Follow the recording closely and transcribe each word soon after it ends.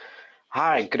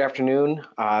Hi, good afternoon.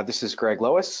 This is Greg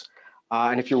Lois.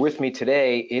 And if you're with me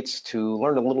today, it's to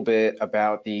learn a little bit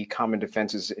about the common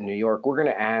defenses in New York. We're going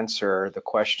to answer the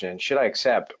question, should I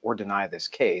accept or deny this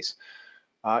case?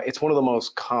 It's one of the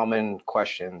most common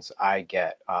questions I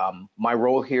get. My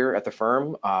role here at the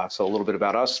firm, so a little bit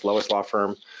about us, Lois Law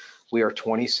Firm. We are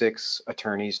 26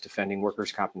 attorneys defending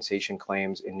workers' compensation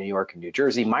claims in New York and New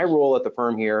Jersey. My role at the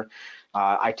firm here,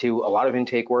 I do a lot of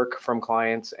intake work from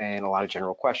clients and a lot of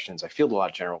general questions. I field a lot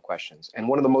of general questions. And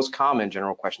one of the most common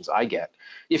general questions I get,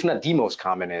 if not the most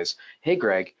common, is, hey,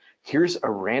 Greg, here's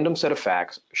a random set of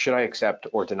facts. Should I accept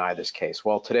or deny this case?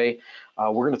 Well, today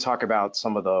we're going to talk about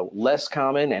some of the less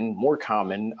common and more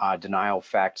common denial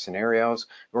fact scenarios.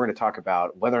 We're going to talk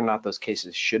about whether or not those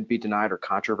cases should be denied or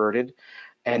controverted.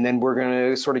 And then we're going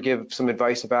to sort of give some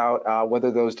advice about whether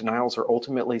those denials are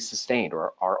ultimately sustained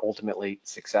or are ultimately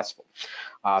successful.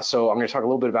 So I'm going to talk a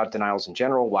little bit about denials in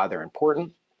general, why they're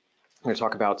important. I'm going to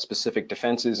talk about specific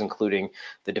defenses, including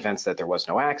the defense that there was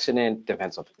no accident,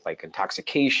 defense of like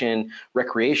intoxication,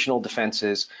 recreational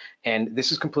defenses, and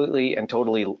this is completely and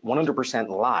totally 100%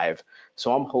 live.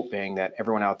 So I'm hoping that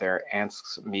everyone out there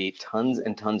asks me tons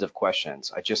and tons of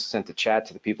questions. I just sent a chat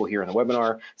to the people here in the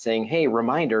webinar saying, hey,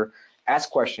 reminder,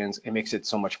 ask questions. It makes it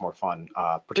so much more fun,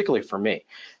 particularly for me.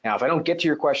 Now, if I don't get to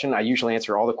your question, I usually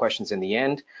answer all the questions in the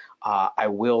end. I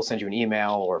will send you an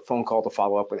email or a phone call to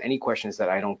follow up with any questions that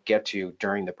I don't get to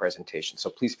during the presentation.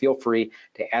 So please feel free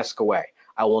to ask away.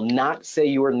 I will not say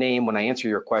your name when I answer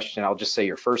your question. I'll just say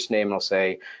your first name and I'll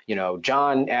say,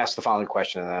 John asked the following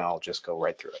question, and then I'll just go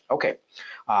right through it. Okay,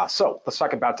 so let's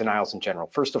talk about denials in general.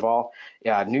 First of all,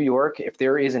 New York, if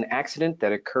there is an accident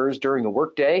that occurs during a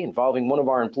workday involving one of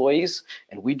our employees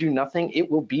and we do nothing, it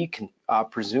will be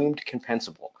presumed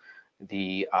compensable.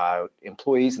 The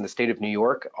employees in the state of New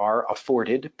York are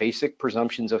afforded basic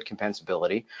presumptions of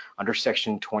compensability under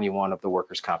Section 21 of the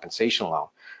Workers' Compensation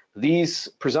Law. These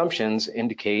presumptions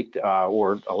indicate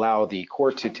or allow the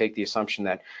court to take the assumption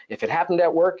that if it happened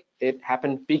at work, it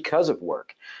happened because of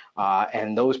work.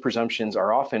 And those presumptions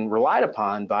are often relied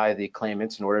upon by the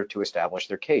claimants in order to establish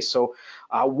their case. So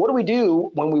what do we do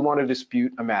when we want to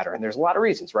dispute a matter? And there's a lot of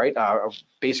reasons, right? A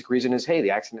basic reason is, hey,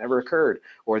 the accident never occurred,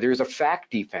 or there's a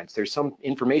fact defense. There's some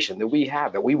information that we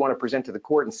have that we want to present to the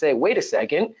court and say, wait a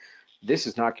second, this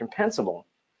is not compensable.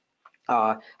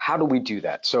 How do we do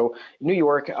that? So New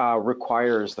York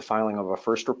requires the filing of a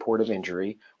first report of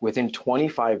injury within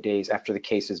 25 days after the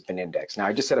case has been indexed. Now,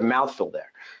 I just said a mouthful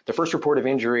there. The first report of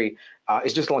injury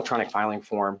is just an electronic filing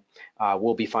form.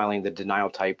 We'll be filing the denial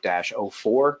type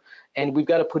 -04, and we've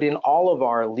got to put in all of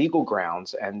our legal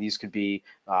grounds, and these could be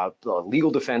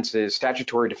legal defenses,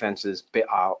 statutory defenses,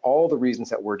 all the reasons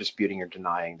that we're disputing or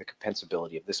denying the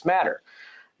compensability of this matter.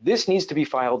 This needs to be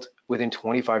filed within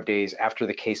 25 days after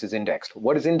the case is indexed.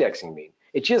 What does indexing mean?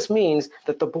 It just means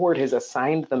that the board has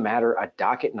assigned the matter a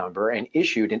docket number and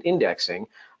issued an indexing,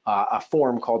 a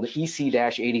form called the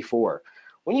EC-84.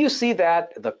 When you see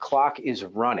that, the clock is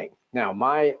running. Now,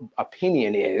 my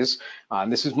opinion is,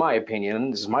 and this is my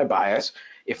opinion, this is my bias,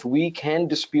 if we can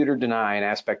dispute or deny an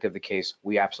aspect of the case,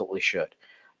 we absolutely should.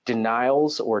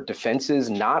 Denials or defenses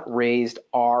not raised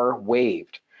are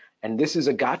waived. And this is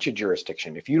a gotcha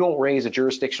jurisdiction. If you don't raise a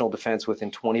jurisdictional defense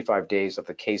within 25 days of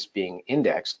the case being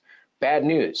indexed, bad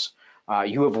news.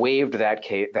 You have waived that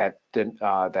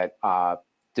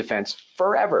defense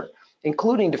forever,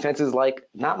 including defenses like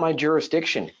not my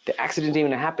jurisdiction. The accident didn't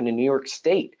even happen in New York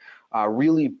State.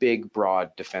 Really big,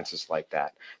 broad defenses like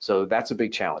that. So that's a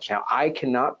big challenge. Now, I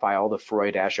cannot file the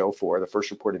FROI-04, the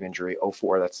first report of injury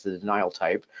 04, that's the denial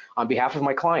type, on behalf of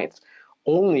my clients.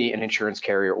 Only an insurance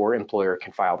carrier or employer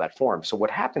can file that form. So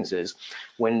what happens is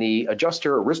when the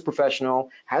adjuster or risk professional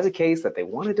has a case that they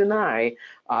want to deny,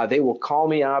 they will call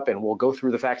me up and we'll go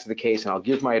through the facts of the case and I'll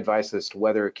give my advice as to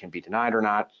whether it can be denied or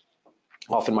not.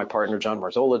 Often my partner, John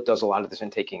Marzola, does a lot of this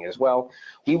intaking as well.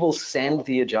 We will send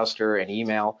the adjuster an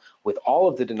email with all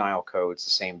of the denial codes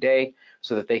the same day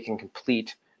so that they can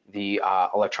complete the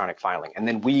electronic filing. And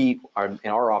then we are in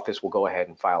our office will go ahead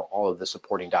and file all of the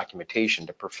supporting documentation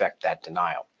to perfect that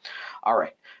denial. All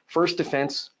right, first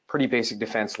defense, pretty basic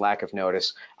defense, lack of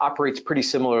notice, operates pretty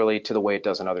similarly to the way it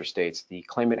does in other states. The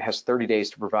claimant has 30 days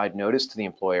to provide notice to the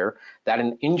employer that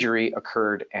an injury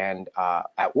occurred and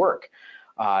at work.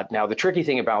 Now, the tricky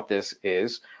thing about this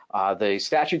is the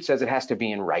statute says it has to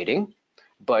be in writing,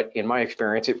 but in my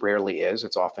experience, it rarely is.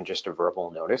 It's often just a verbal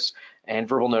notice, and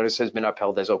verbal notice has been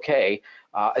upheld as okay,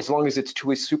 as long as it's to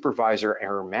a supervisor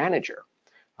or manager.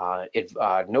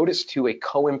 Notice to a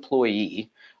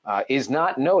co-employee is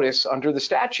not notice under the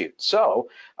statute. So,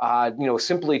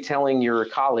 simply telling your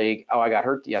colleague, oh, I got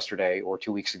hurt yesterday or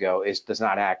 2 weeks ago does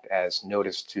not act as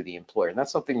notice to the employer. And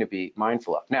that's something to be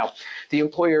mindful of. Now, the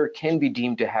employer can be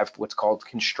deemed to have what's called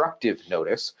constructive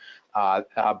notice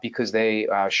because they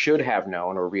should have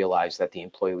known or realized that the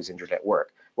employee was injured at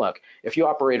work. Look, if you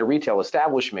operate a retail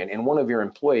establishment and one of your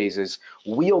employees is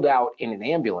wheeled out in an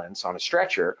ambulance on a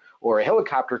stretcher, or a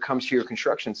helicopter comes to your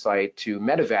construction site to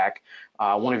medevac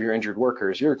one of your injured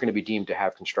workers, you're going to be deemed to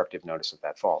have constructive notice of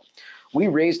that fault. We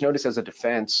raise notice as a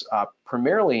defense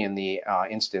primarily in the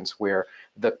instance where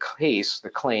the case, the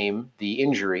claim, the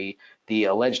injury, the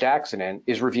alleged accident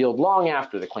is revealed long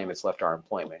after the claimant's left our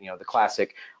employment. The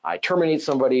classic, I terminate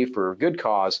somebody for good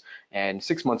cause, and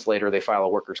 6 months later they file a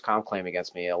workers' comp claim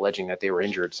against me alleging that they were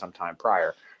injured sometime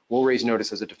prior. We'll raise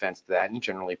notice as a defense to that and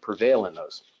generally prevail in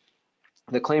those.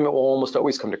 The claimant will almost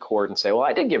always come to court and say, well,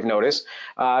 I did give notice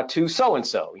to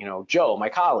so-and-so, Joe, my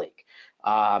colleague,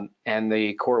 and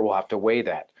the court will have to weigh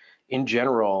that. In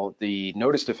general, the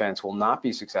notice defense will not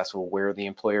be successful where the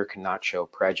employer cannot show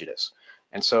prejudice.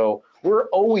 And so we're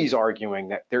always arguing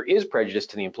that there is prejudice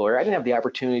to the employer. I didn't have the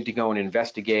opportunity to go and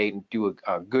investigate and do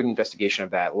a good investigation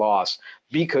of that loss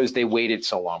because they waited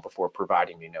so long before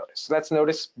providing me notice. So that's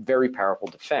notice, very powerful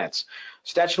defense.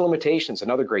 Statute of limitations,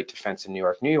 another great defense in New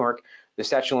York. New York, the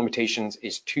statute of limitations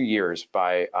is 2 years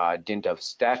by dint of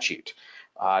statute.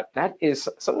 That is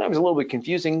sometimes a little bit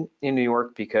confusing in New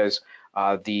York because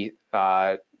the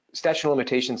statute of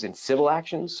limitations in civil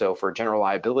actions, so for a general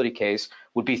liability case,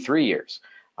 would be 3 years.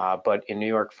 But in New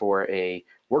York, for a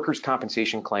workers'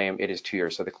 compensation claim, it is 2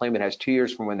 years. So the claimant has 2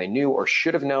 years from when they knew or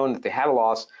should have known that they had a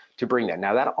loss to bring that.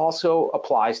 Now, that also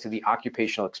applies to the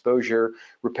occupational exposure,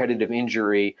 repetitive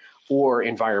injury, or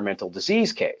environmental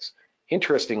disease case.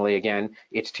 Interestingly, again,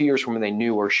 it's 2 years from when they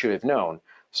knew or should have known.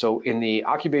 So in the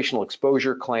occupational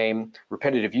exposure claim,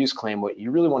 repetitive use claim, what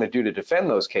you really want to do to defend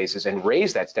those cases and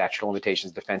raise that statute of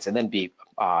limitations defense and then be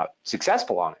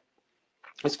successful on it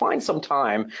is find some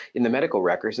time in the medical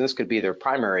records, and this could be their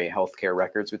primary healthcare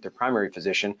records with their primary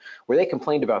physician, where they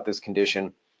complained about this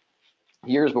condition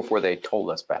years before they told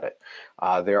us about it.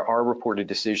 There are reported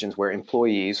decisions where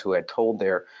employees who had told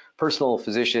their personal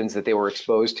physicians that they were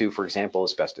exposed to, for example,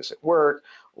 asbestos at work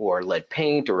or lead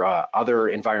paint or other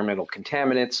environmental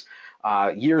contaminants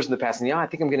years in the past, and I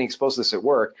think I'm getting exposed to this at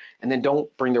work, and then don't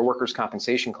bring their workers'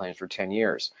 compensation claims for 10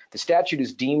 years. The statute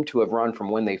is deemed to have run from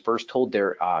when they first told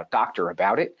their doctor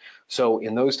about it. So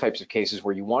in those types of cases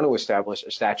where you want to establish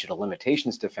a statute of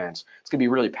limitations defense, it's going to be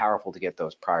really powerful to get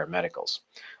those prior medicals.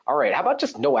 All right, how about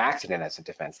just no accident as a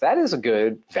defense? That is a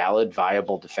good, valid,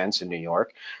 viable defense in New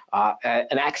York.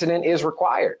 An accident is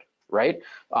required, right?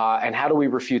 And how do we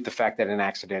refute the fact that an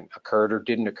accident occurred or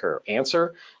didn't occur?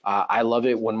 Answer, I love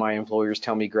it when my employers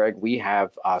tell me, Greg, we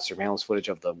have surveillance footage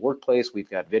of the workplace. We've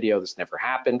got video. This never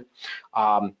happened.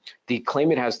 The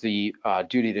claimant has the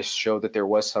duty to show that there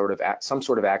was some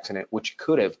sort of accident which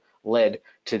could have led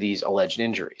to these alleged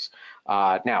injuries.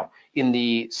 Now, in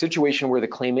the situation where the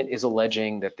claimant is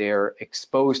alleging that they're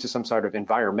exposed to some sort of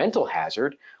environmental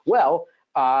hazard, well,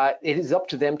 it is up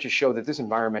to them to show that this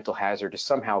environmental hazard is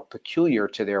somehow peculiar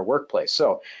to their workplace.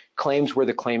 So claims where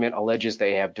the claimant alleges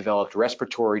they have developed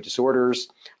respiratory disorders,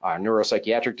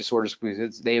 neuropsychiatric disorders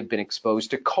because they have been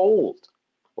exposed to cold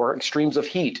or extremes of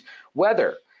heat,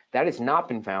 weather. That has not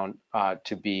been found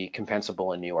to be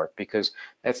compensable in New York because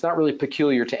that's not really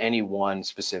peculiar to any one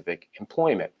specific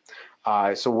employment.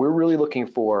 So we're really looking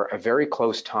for a very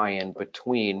close tie-in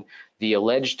between the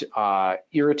alleged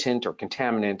irritant or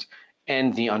contaminant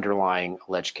and the underlying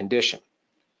alleged condition.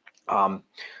 Now,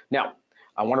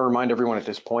 I want to remind everyone at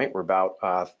this point, we're about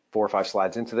 4 or 5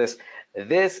 slides into this.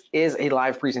 This is a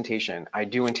live presentation. I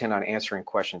do intend on answering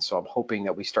questions, so I'm hoping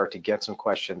that we start to get some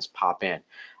questions pop in.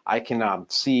 I can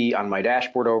see on my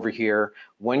dashboard over here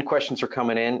when questions are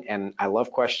coming in, and I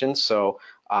love questions, so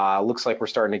looks like we're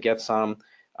starting to get some.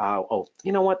 Oh,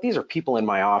 you know what? These are people in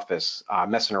my office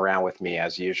messing around with me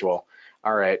as usual.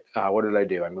 All right, what did I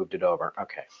do? I moved it over.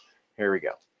 Okay, here we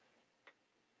go.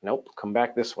 Nope, come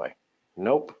back this way.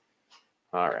 Nope.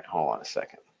 All right, hold on a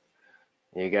second.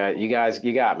 You got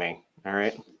me. All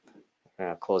right,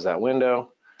 close that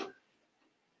window.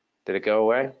 Did it go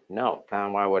away? No,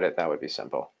 why would it? That would be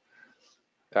simple.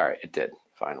 All right, it did,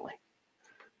 finally.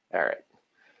 All right,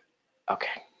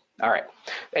 okay. All right,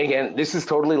 and again, this is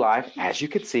totally live, as you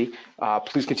can see.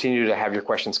 Please continue to have your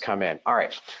questions come in. All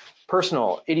right,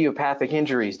 personal idiopathic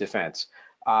injuries defense.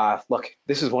 Look,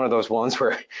 this is one of those ones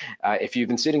where if you've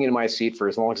been sitting in my seat for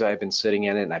as long as I've been sitting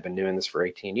in it, and I've been doing this for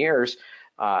 18 years,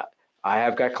 I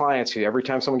have got clients who every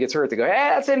time someone gets hurt, they go, hey,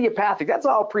 that's idiopathic. That's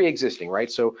all pre-existing,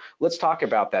 right? So let's talk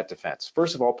about that defense.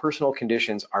 First of all, personal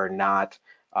conditions are not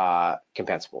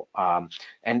compensable.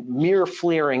 And mere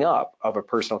flaring up of a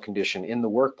personal condition in the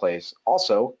workplace,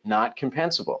 also not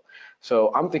compensable.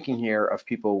 So I'm thinking here of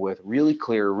people with really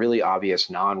clear, really obvious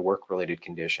non-work related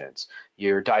conditions.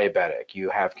 You're diabetic,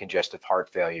 you have congestive heart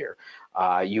failure,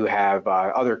 you have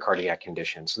other cardiac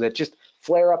conditions that just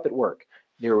flare up at work.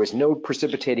 There was no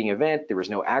precipitating event. There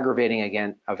was no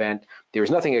aggravating event. There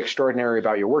was nothing extraordinary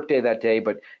about your workday that day,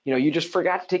 but you just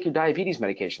forgot to take your diabetes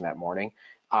medication that morning,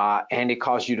 and it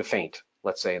caused you to faint,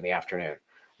 let's say in the afternoon.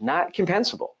 Not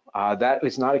compensable. That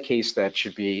is not a case that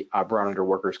should be brought under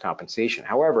workers' compensation.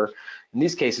 However, in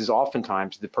these cases,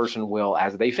 oftentimes the person will,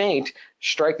 as they faint,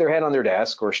 strike their head on their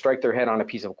desk or strike their head on a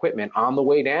piece of equipment on the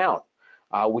way down,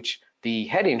 which the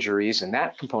head injuries in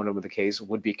that component of the case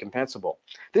would be compensable.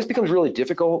 This becomes really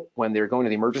difficult when they're going to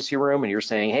the emergency room and you're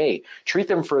saying, hey, treat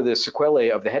them for the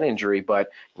sequelae of the head injury, but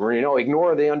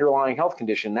ignore the underlying health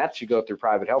condition. That should go through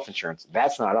private health insurance.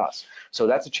 That's not us. So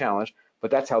that's a challenge, but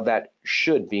that's how that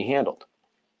should be handled.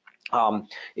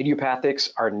 Idiopathics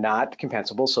are not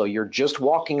compensable. So you're just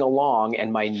walking along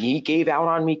and my knee gave out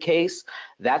on me case,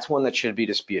 that's one that should be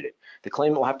disputed. The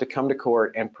claimant will have to come to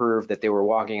court and prove that they were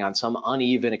walking on some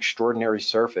uneven, extraordinary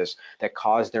surface that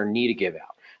caused their knee to give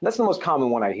out. And that's the most common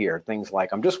one I hear, things like,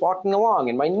 I'm just walking along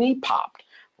and my knee popped.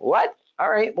 What? All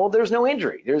right, well, there's no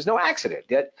injury. There's no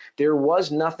accident. There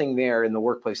was nothing there in the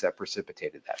workplace that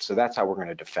precipitated that. So that's how we're going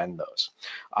to defend those.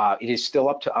 It is still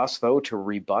up to us, though, to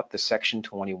rebut the Section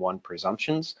 21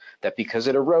 presumptions that because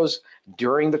it arose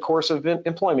during the course of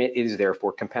employment, it is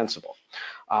therefore compensable.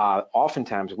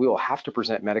 Oftentimes, we will have to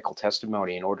present medical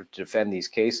testimony in order to defend these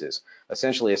cases,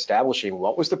 essentially establishing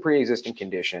what was the pre-existing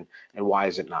condition and why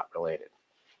is it not related.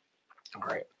 All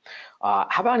right.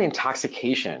 How about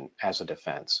intoxication as a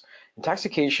defense?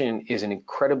 Intoxication is an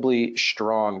incredibly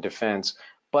strong defense,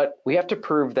 but we have to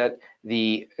prove that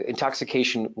the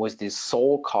intoxication was the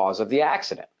sole cause of the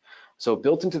accident. So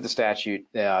built into the statute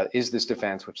is this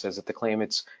defense, which says that the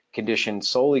claimant's condition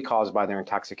solely caused by their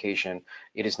intoxication,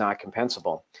 it is not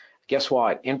compensable. Guess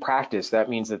what? In practice, that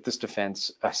means that this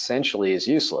defense essentially is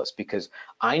useless because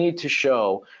I need to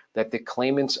show that the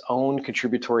claimant's own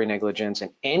contributory negligence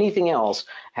and anything else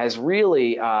has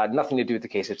really nothing to do with the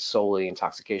case. It's solely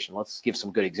intoxication. Let's give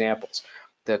some good examples.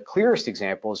 The clearest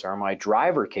examples are my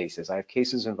driver cases. I have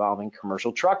cases involving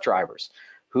commercial truck drivers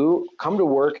who come to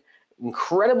work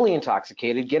incredibly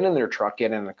intoxicated, get in their truck,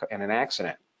 get in an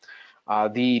accident.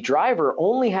 The driver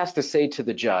only has to say to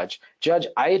the judge, Judge,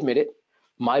 I admit it,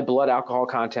 my blood alcohol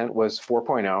content was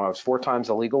 4.0. I was 4 times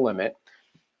the legal limit.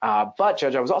 But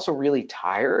Judge, I was also really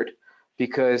tired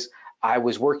because I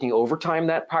was working overtime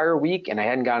that prior week and I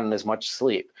hadn't gotten as much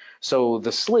sleep. So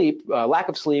the lack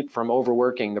of sleep from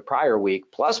overworking the prior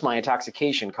week plus my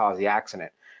intoxication caused the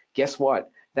accident. Guess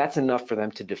what? That's enough for them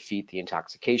to defeat the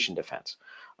intoxication defense.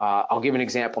 I'll give an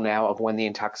example now of when the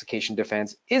intoxication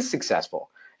defense is successful.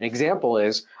 An example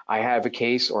is I have a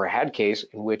case or a had case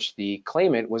in which the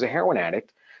claimant was a heroin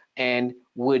addict and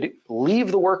would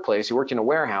leave the workplace, he worked in a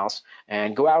warehouse,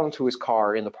 and go out into his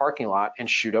car in the parking lot and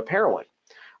shoot up heroin.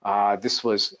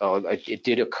 It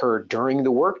did occur during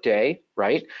the workday,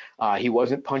 right? He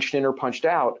wasn't punched in or punched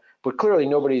out, but clearly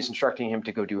nobody's instructing him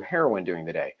to go do heroin during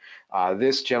the day.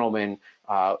 This gentleman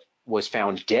was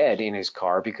found dead in his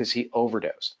car because he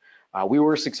overdosed. We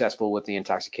were successful with the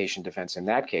intoxication defense in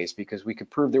that case because we could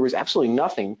prove there was absolutely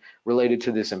nothing related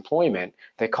to this employment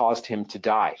that caused him to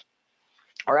die.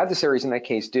 Our adversaries in that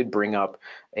case did bring up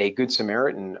a Good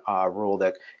Samaritan rule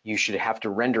that you should have to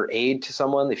render aid to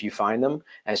someone if you find them.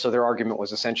 And so their argument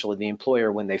was essentially the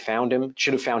employer, when they found him,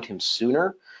 should have found him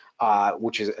sooner,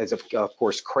 which is of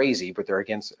course crazy, but they're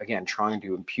again trying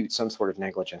to impute some sort of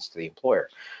negligence to the employer.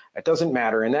 It doesn't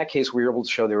matter. In that case, we were able to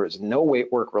show there was no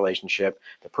work relationship.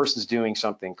 The person's doing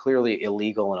something clearly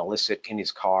illegal and illicit in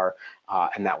his car,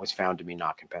 and that was found to be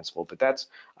not compensable. But that's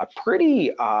a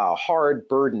pretty hard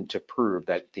burden to prove,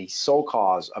 that the sole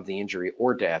cause of the injury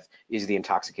or death is the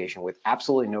intoxication with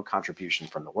absolutely no contribution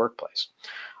from the workplace.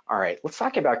 All right, let's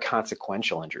talk about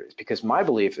consequential injuries, because my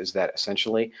belief is that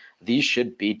essentially these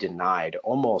should be denied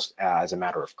almost as a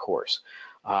matter of course.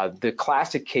 The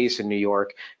classic case in New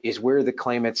York is where the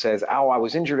claimant says, oh, I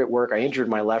was injured at work, I injured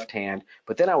my left hand,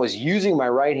 but then I was using my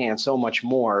right hand so much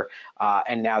more,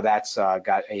 and now that's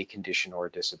got a condition or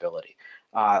a disability.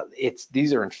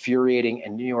 These are infuriating,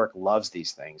 and New York loves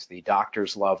these things. The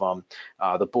doctors love them.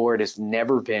 The board has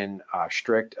never been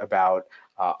strict about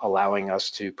allowing us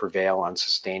to prevail on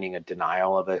sustaining a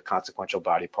denial of a consequential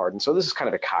body part. And so this is kind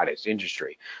of a cottage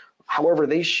industry. However,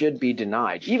 they should be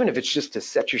denied, even if it's just to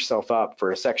set yourself up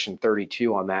for a Section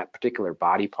 32 on that particular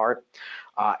body part.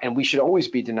 And we should always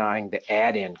be denying the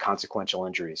add-in consequential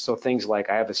injuries. So things like,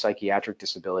 I have a psychiatric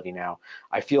disability now.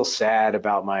 I feel sad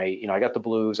about I got the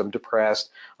blues, I'm depressed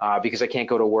because I can't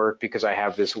go to work because I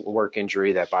have this work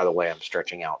injury that, by the way, I'm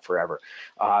stretching out forever.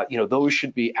 Those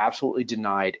should be absolutely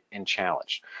denied and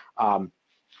challenged.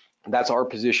 That's our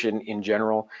position in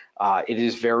general. It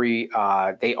is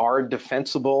they are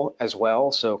defensible as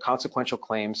well. So consequential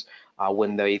claims,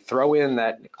 when they throw in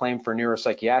that claim for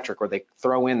neuropsychiatric, or they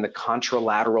throw in the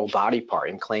contralateral body part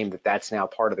and claim that that's now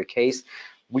part of the case,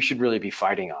 we should really be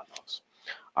fighting on those.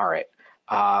 All right,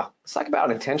 let's talk about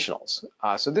intentionals.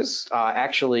 So this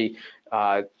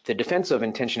the defense of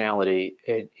intentionality,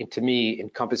 to me,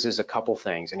 encompasses a couple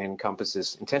things, and it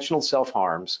encompasses intentional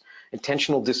self-harms,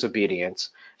 intentional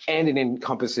disobedience, and it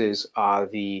encompasses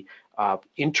the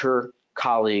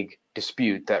inter-colleague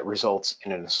dispute that results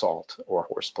in an assault or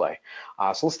horseplay.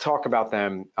 So let's talk about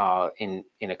them in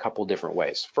a couple different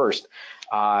ways. First,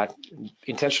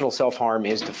 intentional self-harm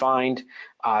is defined.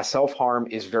 Self-harm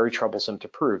is very troublesome to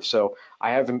prove. So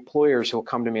I have employers who will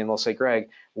come to me and they'll say, Greg,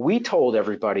 we told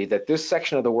everybody that this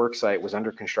section of the work site was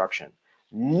under construction.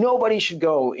 Nobody should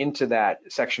go into that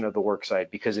section of the work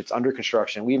site because it's under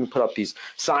construction. We even put up these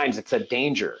signs that said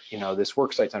danger, this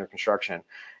work site's under construction.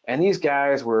 And these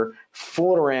guys were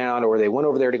fooling around, or they went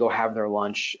over there to go have their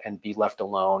lunch and be left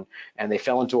alone, and they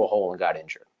fell into a hole and got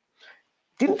injured.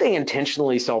 Didn't they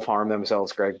intentionally self-harm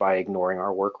themselves, Greg, by ignoring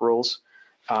our work rules?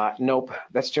 Nope,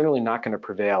 that's generally not going to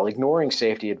prevail. Ignoring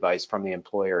safety advice from the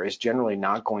employer is generally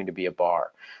not going to be a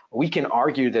bar. We can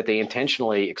argue that they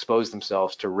intentionally exposed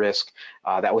themselves to risk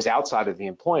that was outside of the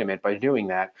employment by doing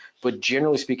that, but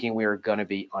generally speaking, we are going to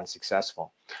be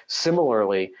unsuccessful.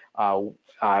 Similarly,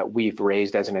 we've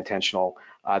raised as an intentional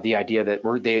the idea that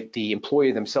the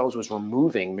employee themselves was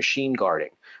removing machine guarding.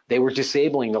 They were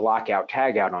disabling the lockout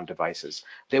tagout on devices.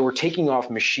 They were taking off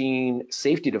machine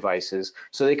safety devices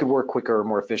so they could work quicker,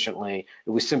 more efficiently. It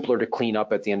was simpler to clean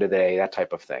up at the end of the day, that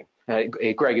type of thing.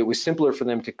 Greg, it was simpler for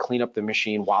them to clean up the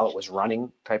machine while it was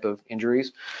running, type of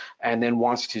injuries, and then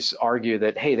wants to argue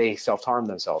that, hey, they self-harmed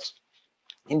themselves.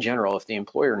 In general, if the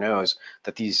employer knows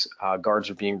that these guards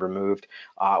are being removed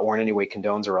or in any way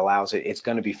condones or allows it, it's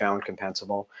going to be found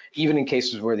compensable. Even in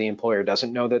cases where the employer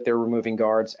doesn't know that they're removing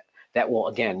guards, that will,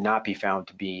 again, not be found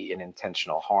to be an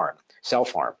intentional harm.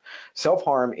 Self-harm.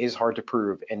 Self-harm is hard to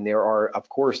prove, and there are, of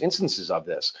course, instances of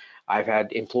this. I've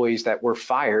had employees that were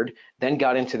fired, then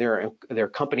got into their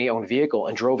company-owned vehicle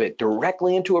and drove it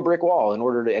directly into a brick wall in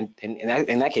order to, and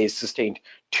in that case, sustained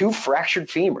 2 fractured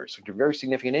femurs, which are very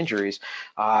significant injuries.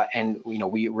 And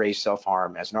we raise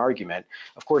self-harm as an argument.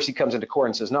 Of course, he comes into court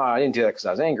and says, no, I didn't do that because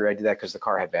I was angry. I did that because the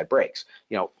car had bad brakes.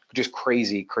 Just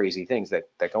crazy, crazy things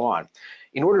that go on.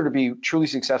 In order to be truly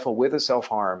successful with a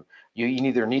self-harm, you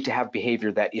either need to have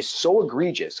behavior that is so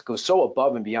egregious, goes so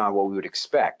above and beyond what we would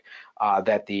expect,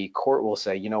 that the court will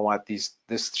say, you know what,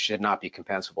 this should not be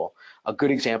compensable. A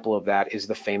good example of that is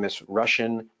the famous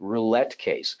Russian roulette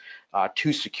case.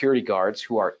 2 security guards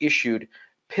who are issued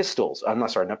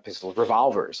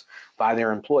revolvers by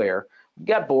their employer,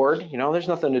 got bored, there's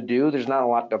nothing to do, there's not a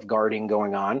lot of guarding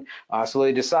going on, so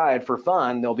they decide for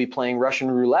fun they'll be playing Russian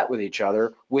roulette with each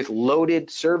other with loaded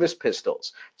service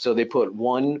pistols. So they put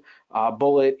one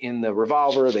bullet in the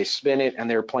revolver, they spin it, and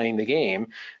they're playing the game.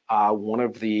 One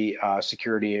of the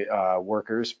security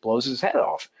workers blows his head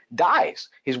off, dies.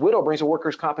 His widow brings a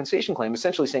workers' compensation claim,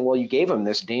 essentially saying, well, you gave him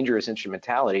this dangerous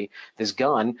instrumentality, this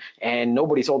gun, and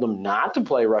nobody told him not to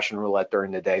play Russian roulette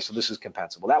during the day, so this is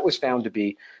compensable. That was found to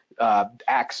be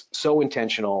acts so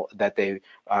intentional that they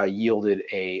yielded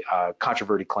a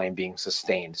controverted claim being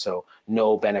sustained. So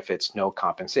no benefits, no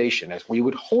compensation, as we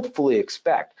would hopefully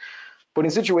expect. But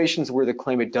in situations where the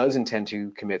claimant does intend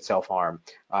to commit self-harm,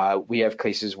 we have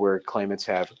cases where claimants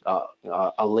have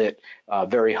lit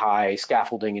very high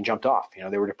scaffolding and jumped off.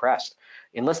 They were depressed.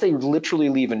 Unless they literally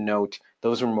leave a note,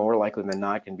 those are more likely than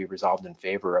not can be resolved in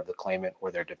favor of the claimant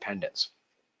or their dependents.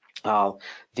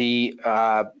 The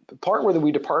part where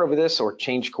we depart over this or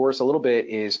change course a little bit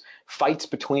is fights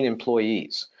between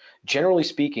employees. Generally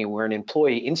speaking, where an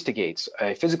employee instigates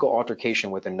a physical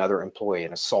altercation with another employee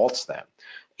and assaults them,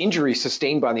 injuries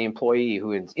sustained by the employee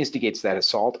who instigates that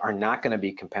assault are not going to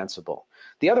be compensable.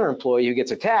 The other employee who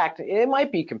gets attacked, it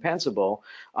might be compensable,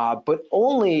 but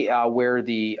only where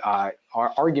the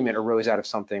argument arose out of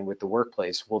something with the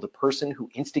workplace will the person who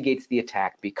instigates the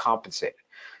attack be compensated.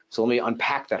 So let me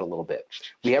unpack that a little bit.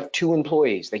 We have 2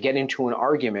 employees. They get into an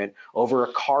argument over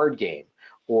a card game,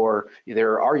 or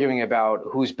they're arguing about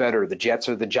who's better, the Jets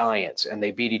or the Giants, and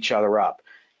they beat each other up.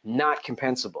 Not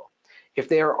compensable. If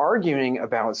they are arguing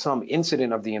about some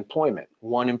incident of the employment,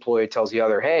 one employee tells the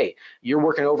other, hey, you're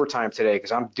working overtime today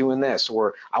because I'm doing this,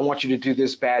 or I want you to do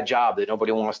this bad job that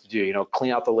nobody wants to do,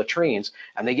 clean out the latrines,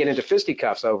 and they get into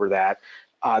fisticuffs over that,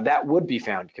 that would be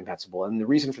found compensable. And the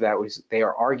reason for that was they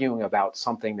are arguing about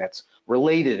something that's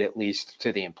related at least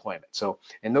to the employment. So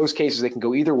in those cases, they can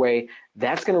go either way.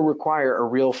 That's going to require a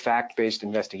real fact-based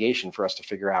investigation for us to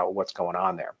figure out what's going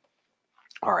on there.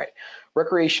 All right,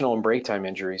 recreational and break time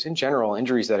injuries, in general,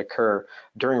 injuries that occur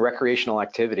during recreational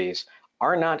activities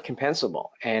are not compensable.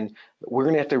 And we're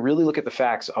going to have to really look at the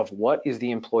facts of what is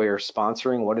the employer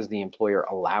sponsoring, what is the employer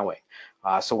allowing.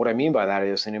 So what I mean by that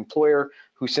is an employer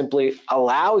who simply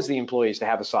allows the employees to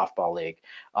have a softball league,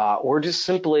 or just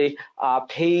simply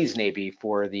pays maybe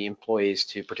for the employees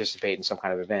to participate in some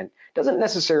kind of event, doesn't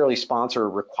necessarily sponsor or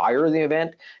require the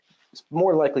event. It's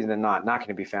more likely than not going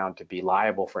to be found to be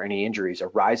liable for any injuries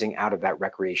arising out of that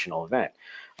recreational event.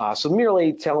 So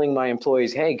merely telling my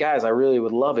employees, hey guys, I really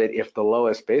would love it if the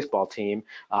Lois baseball team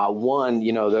won,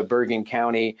 the Bergen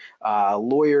County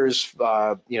Lawyers,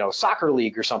 soccer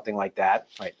league or something like that.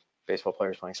 Right? Baseball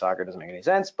players playing soccer doesn't make any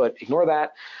sense, but ignore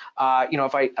that.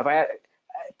 If I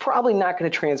probably not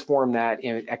going to transform that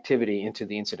activity into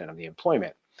the incident of the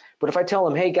employment. But if I tell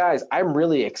them, hey guys, I'm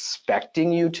really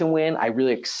expecting you to win. I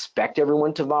really expect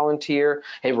everyone to volunteer.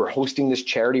 Hey, we're hosting this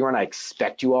charity run. I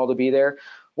expect you all to be there.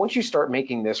 Once you start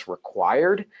making this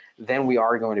required, then we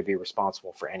are going to be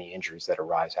responsible for any injuries that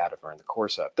arise out of or in the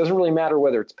course of. It doesn't really matter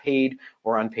whether it's paid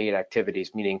or unpaid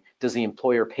activities, meaning does the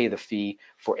employer pay the fee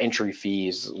for entry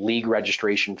fees, league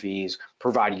registration fees,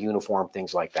 provide a uniform,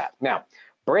 things like that. Now,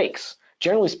 breaks.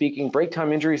 Generally speaking, break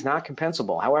time injury is not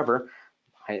compensable. However,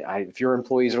 if your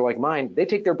employees are like mine, they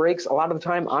take their breaks a lot of the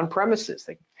time on premises.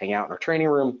 They hang out in our training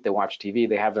room, they watch TV,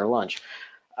 they have their lunch.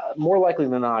 More likely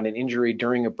than not, an injury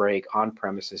during a break on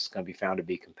premises is going to be found to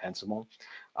be compensable.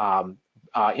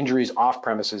 Injuries off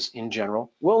premises in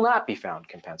general will not be found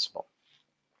compensable.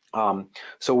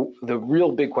 So the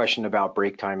real big question about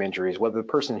break time injuries, whether the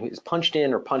person who is punched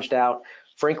in or punched out,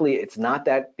 frankly, it's not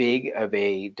that big of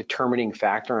a determining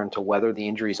factor into whether the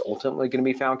injury is ultimately going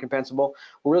to be found compensable.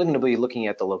 We're really going to be looking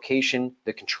at the location,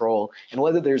 the control, and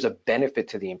whether there's a benefit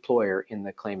to the employer in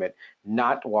the claimant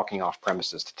not walking off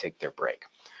premises to take their break.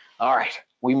 All right,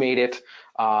 we made it.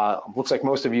 Looks like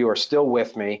most of you are still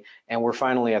with me, and we're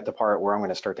finally at the part where I'm going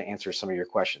to start to answer some of your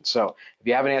questions. So if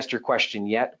you haven't asked your question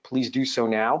yet, please do so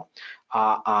now.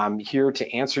 I'm here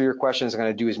to answer your questions. I'm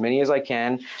going to do as many as I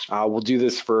can. We'll do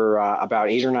this for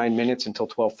about 8 or 9 minutes until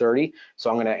 12:30.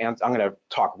 So I'm going to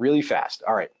talk really fast.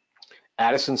 All right.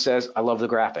 Addison says, I love the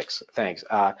graphics. Thanks.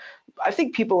 I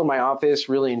think people in my office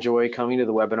really enjoy coming to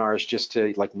the webinars just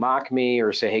to like mock me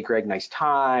or say, hey, Greg, nice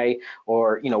tie,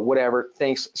 or whatever.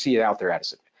 Thanks. See you out there,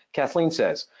 Addison. Kathleen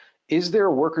says, is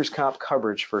there workers' comp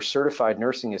coverage for certified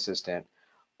nursing assistant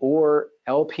or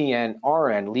LPN,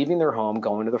 RN leaving their home,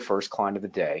 going to the first client of the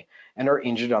day, and are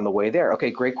injured on the way there? Okay,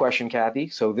 great question, Kathy.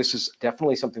 So this is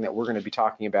definitely something that we're going to be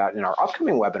talking about in our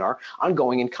upcoming webinar on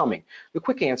going and coming. The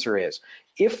quick answer is,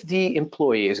 if the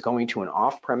employee is going to an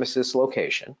off-premises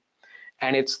location,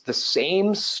 and it's the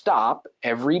same stop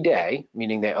every day,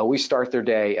 meaning they always start their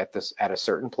day at a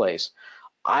certain place,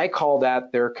 I call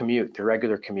that their commute, their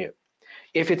regular commute.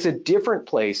 If it's a different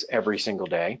place every single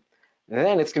day,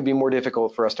 then it's going to be more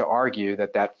difficult for us to argue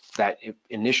that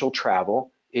initial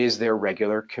travel is their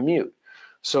regular commute.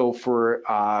 So for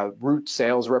route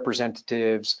sales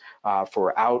representatives,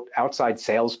 for outside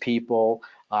salespeople,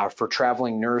 for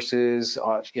traveling nurses,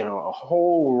 a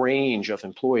whole range of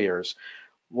employers,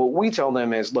 what we tell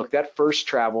them is, look, that first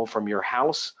travel from your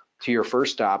house to your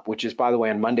first stop, which is, by the way,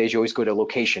 on Mondays, you always go to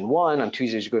location 1, on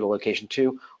Tuesdays, you go to location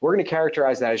 2. We're going to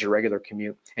characterize that as your regular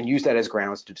commute and use that as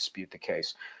grounds to dispute the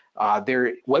case.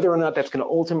 Whether or not that's going to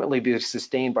ultimately be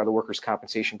sustained by the workers'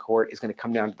 compensation court is going to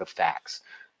come down to the facts.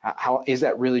 How is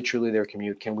that really truly their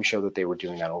commute? Can we show that they were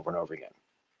doing that over and over again?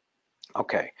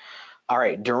 Okay. All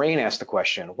right, Doreen asked the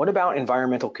question, what about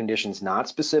environmental conditions not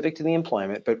specific to the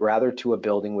employment, but rather to a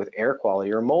building with air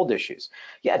quality or mold issues?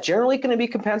 Yeah, generally going to be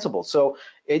compensable. So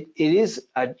it is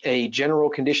a general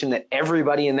condition that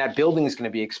everybody in that building is going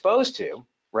to be exposed to,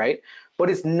 right? But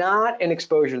it's not an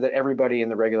exposure that everybody in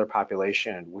the regular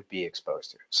population would be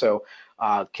exposed to. So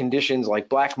conditions like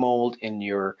black mold in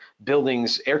your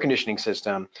building's air conditioning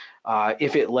system,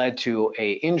 if it led to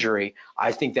an injury,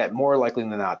 I think that more likely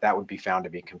than not, that would be found to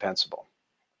be compensable.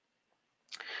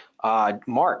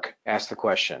 Mark asked the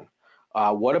question,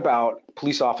 what about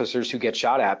police officers who get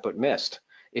shot at but missed?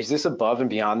 Is this above and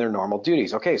beyond their normal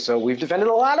duties? Okay, so we've defended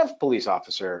a lot of police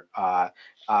officer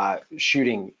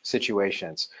shooting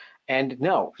situations. And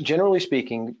no, generally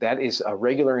speaking, that is a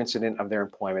regular incident of their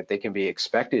employment. They can be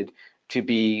expected to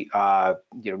be,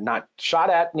 not shot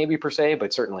at maybe per se,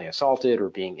 but certainly assaulted or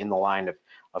being in the line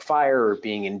of fire or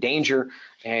being in danger.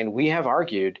 And we have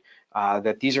argued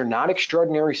that these are not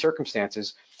extraordinary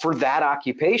circumstances for that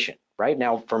occupation. Right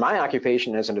now, for my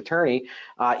occupation as an attorney,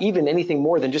 even anything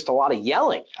more than just a lot of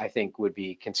yelling, I think would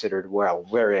be considered, well,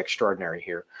 very extraordinary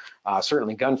here.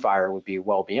 Certainly gunfire would be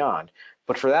well beyond.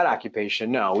 But for that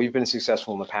occupation, no, we've been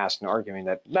successful in the past in arguing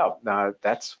that, no,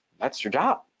 that's your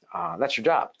job. That's your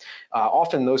job.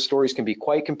 Often those stories can be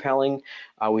quite compelling.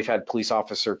 We've had police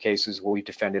officer cases where we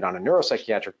defended on a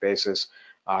neuropsychiatric basis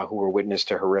who were witness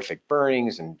to horrific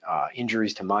burnings and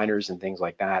injuries to minors and things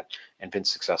like that, and been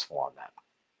successful on that.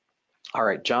 All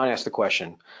right, John asked the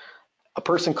question. A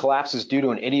person collapses due to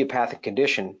an idiopathic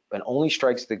condition but only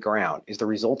strikes the ground. Is the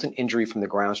resultant injury from the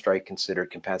ground strike considered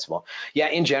compensable? Yeah,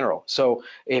 in general. So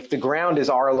if the ground is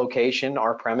our location,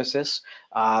 our premises,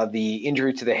 the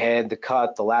injury to the head, the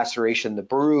cut, the laceration, the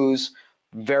bruise,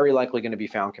 very likely going to be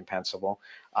found compensable.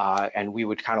 And we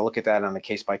would kind of look at that on a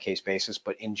case-by-case basis,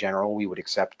 but in general, we would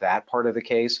accept that part of the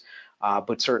case.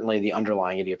 But certainly the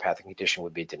underlying idiopathic condition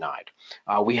would be denied.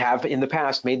 We have in the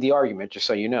past made the argument, just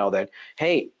so you know, that,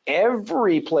 hey,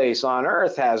 every place on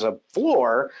earth has a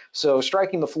floor, so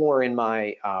striking the floor in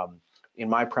my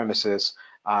premises,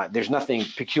 there's nothing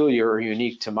peculiar or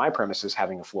unique to my premises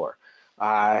having a floor.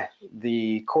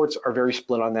 The courts are very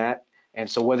split on that, and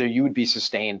so whether you would be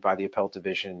sustained by the appellate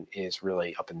division is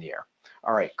really up in the air.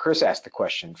 All right, Chris asked the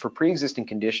question, for pre-existing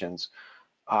conditions,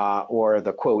 or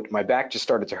the quote, my back just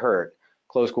started to hurt,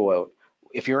 close quote.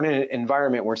 If you're in an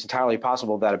environment where it's entirely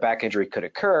possible that a back injury could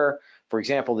occur, for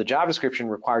example, the job description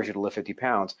requires you to lift 50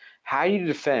 pounds, how do you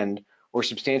defend or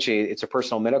substantiate it's a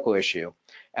personal medical issue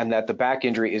and that the back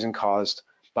injury isn't caused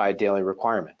by daily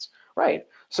requirements? Right.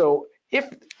 So if,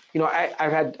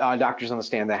 I've had doctors on the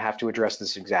stand that have to address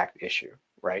this exact issue.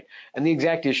 Right. And the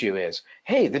exact issue is,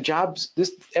 hey,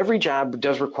 every job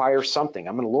does require something.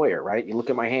 I'm a lawyer, right? You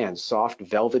look at my hands, soft,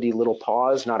 velvety little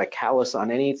paws, not a callus on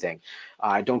anything.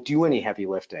 I don't do any heavy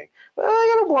lifting. But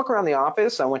I got to walk around the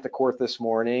office. I went to court this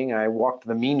morning. I walked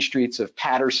the mean streets of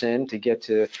Patterson to get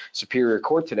to Superior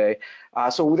Court today.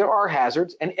 So there are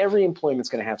hazards, and every employment's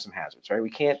going to have some hazards, right?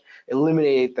 We can't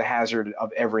eliminate the hazard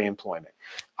of every employment.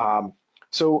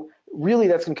 So really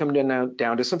that's going to come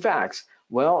down to some facts.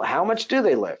 Well, how much do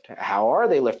they lift? How are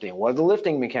they lifting? What are the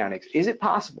lifting mechanics? Is it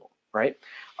possible, right?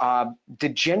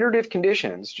 Degenerative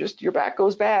conditions, just your back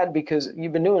goes bad because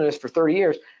you've been doing this for 30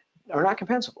 years, are not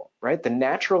compensable, right? The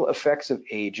natural effects of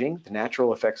aging, the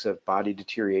natural effects of body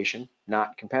deterioration,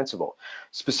 not compensable.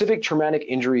 Specific traumatic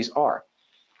injuries are.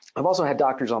 I've also had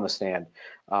doctors on the stand.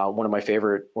 One of my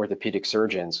favorite orthopedic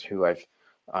surgeons who I've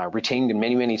retained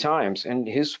many, many times, and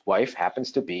his wife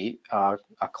happens to be a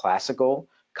classical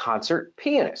concert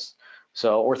pianist.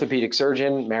 So orthopedic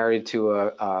surgeon married to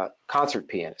a concert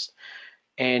pianist.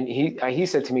 And he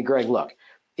said to me, Greg, look,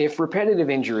 if repetitive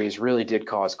injuries really did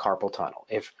cause carpal tunnel,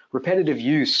 if repetitive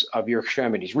use of your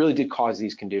extremities really did cause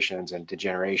these conditions and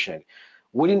degeneration,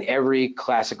 wouldn't every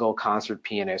classical concert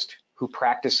pianist who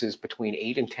practices between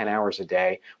 8 and 10 hours a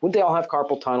day, wouldn't they all have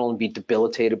carpal tunnel and be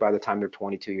debilitated by the time they're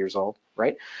 22 years old,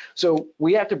 right? So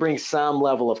we have to bring some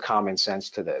level of common sense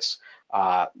to this.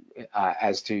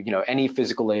 As to, any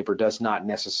physical labor does not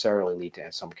necessarily lead to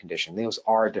some condition. Those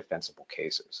are defensible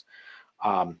cases.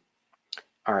 All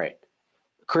right.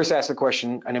 Chris asked the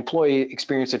question, an employee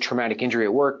experienced a traumatic injury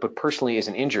at work, but personally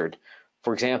isn't injured.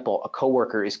 For example, a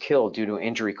coworker is killed due to an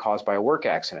injury caused by a work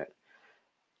accident.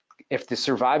 If the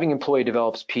surviving employee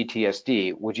develops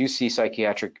PTSD, would you see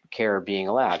psychiatric care being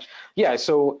allowed? Yeah,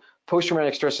 so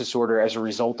post-traumatic stress disorder as a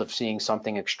result of seeing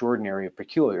something extraordinary or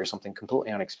peculiar, something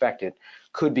completely unexpected,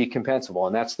 could be compensable.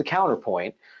 And that's the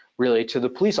counterpoint, really, to the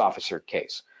police officer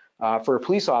case. For a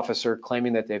police officer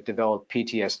claiming that they've developed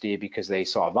PTSD because they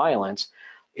saw violence,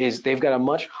 they've got a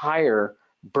much higher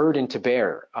burden to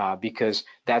bear because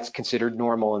that's considered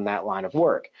normal in that line of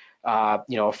work. A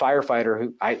firefighter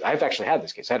who, I've actually had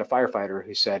this case. I had a firefighter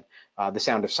who said the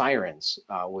sound of sirens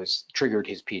triggered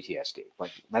his PTSD.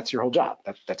 Like, that's your whole job.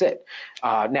 That's it.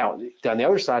 Now, on the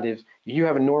other side, if you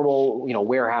have a normal,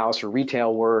 warehouse or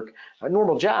retail work, a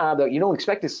normal job that you don't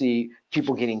expect to see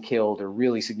people getting killed or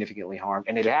really significantly harmed,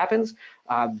 and it happens,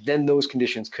 then those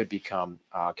conditions could become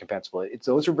compensable.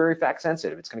 Those are very fact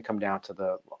sensitive. It's going to come down to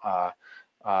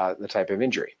the type of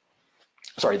injury.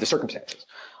 Sorry, the circumstances.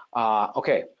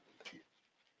 Okay.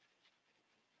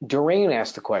 Doreen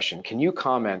asked the question, can you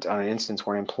comment on an instance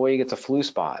where an employee gets a flu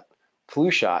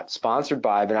shot sponsored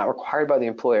by but not required by the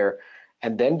employer,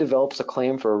 and then develops a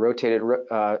claim for a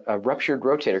ruptured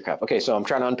rotator cuff. Okay, so I'm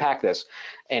trying to unpack this.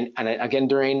 And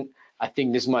again, I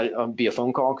think this might be a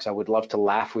phone call because I would love to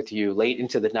laugh with you late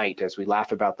into the night as we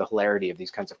laugh about the hilarity of these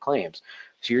kinds of claims.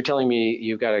 So you're telling me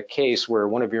you've got a case where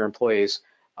one of your employees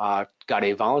got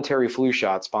a voluntary flu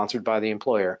shot sponsored by the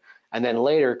employer, and then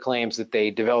later claims that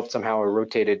they developed somehow a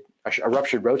ruptured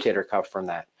rotator cuff from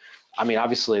that. I mean,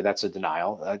 obviously that's a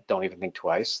denial. Don't even think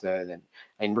twice.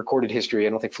 In recorded history, I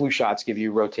don't think flu shots give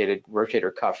you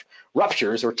rotator cuff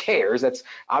ruptures or tears. That's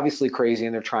obviously crazy,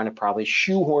 and they're trying to probably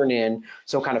shoehorn in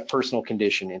some kind of personal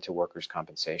condition into workers'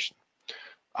 compensation.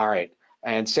 All right.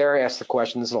 And Sarah asked the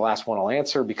question, this is the last one I'll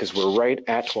answer because we're right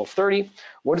at 12:30.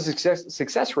 What is the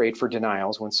success rate for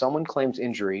denials when someone claims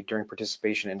injury during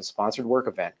participation in a sponsored work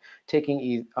event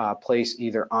taking place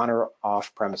either on or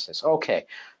off premises? Okay,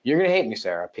 you're going to hate me,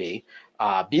 Sarah P,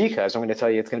 because I'm going to tell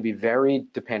you it's going to be very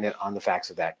dependent on the facts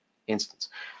of that instance.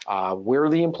 Where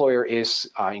the employer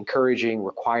is encouraging,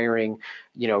 requiring,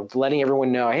 letting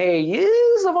everyone know, hey, it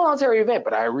is a voluntary event,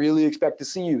 but I really expect to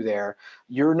see you there,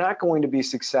 you're not going to be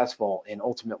successful in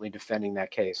ultimately defending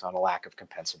that case on a lack of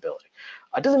compensability.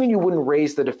 It doesn't mean you wouldn't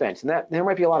raise the defense, and that there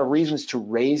might be a lot of reasons to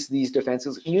raise these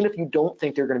defenses, even if you don't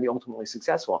think they're going to be ultimately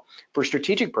successful. For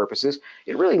strategic purposes,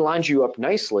 it really lines you up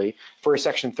nicely for a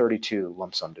Section 32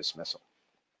 lump sum dismissal.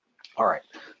 All right,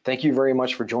 thank you very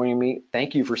much for joining me.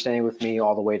 Thank you for staying with me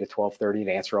all the way to 12:30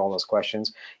 to answer all those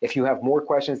questions. If you have more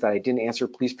questions that I didn't answer,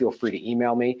 please feel free to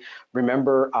email me.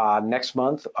 Remember, next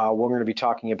month, we're going to be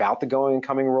talking about the going and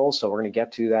coming rules, so we're going to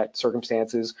get to that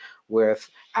circumstances with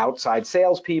outside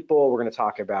salespeople. We're going to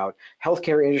talk about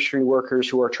healthcare industry workers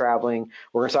who are traveling.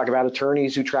 We're going to talk about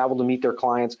attorneys who travel to meet their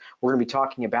clients. We're going to be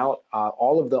talking about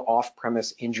all of the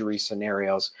off-premise injury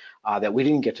scenarios that we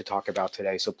didn't get to talk about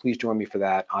today. So please join me for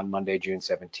that on Monday, June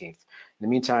 17th. In the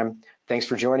meantime, thanks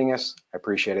for joining us. I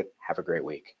appreciate it. Have a great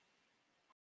week.